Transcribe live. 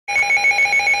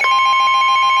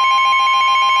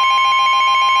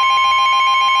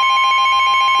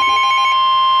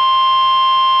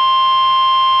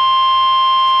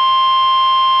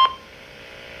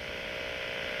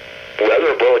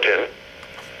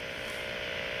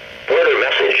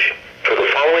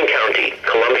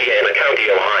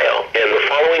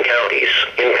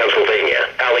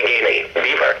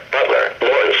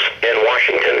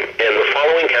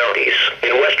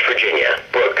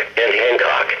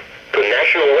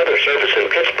National Weather Service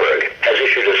in Pittsburgh has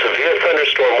issued a severe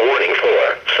thunderstorm warning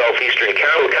for southeastern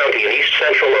Carroll County in east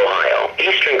central Ohio,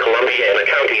 eastern Columbiana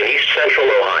County in east central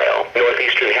Ohio,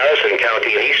 northeastern Harrison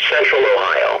County in east central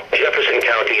Ohio, Jefferson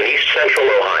County in east central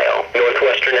Ohio,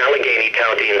 northwestern Allegheny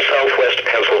County in southwest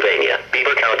Pennsylvania,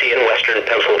 Beaver County in western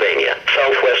Pennsylvania,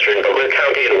 southwestern Butler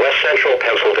County in west central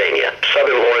Pennsylvania,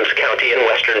 southern Lawrence County in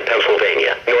western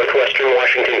Pennsylvania, northwestern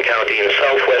Washington County in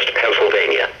southwest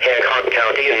Pennsylvania, Hancock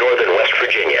County in northern West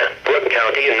Virginia, Brooke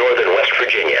County in northern West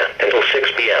Virginia, until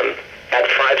 6 p.m. At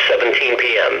 5:17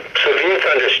 p.m., severe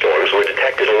thunderstorms were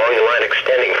detected along the line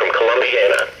extending from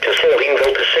Columbiana to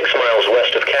Salineville to 6 miles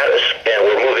west of Cadiz, and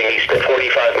were moving east at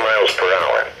 45 miles per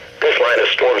hour. This line of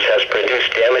storms has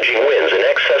produced damaging winds in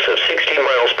excess of 60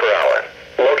 miles per hour.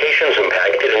 Locations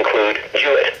impacted include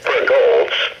Jewett,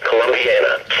 Burgolds,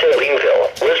 Columbiana, Salineville,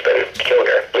 Lisbon,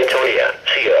 Kilgore, Latonia,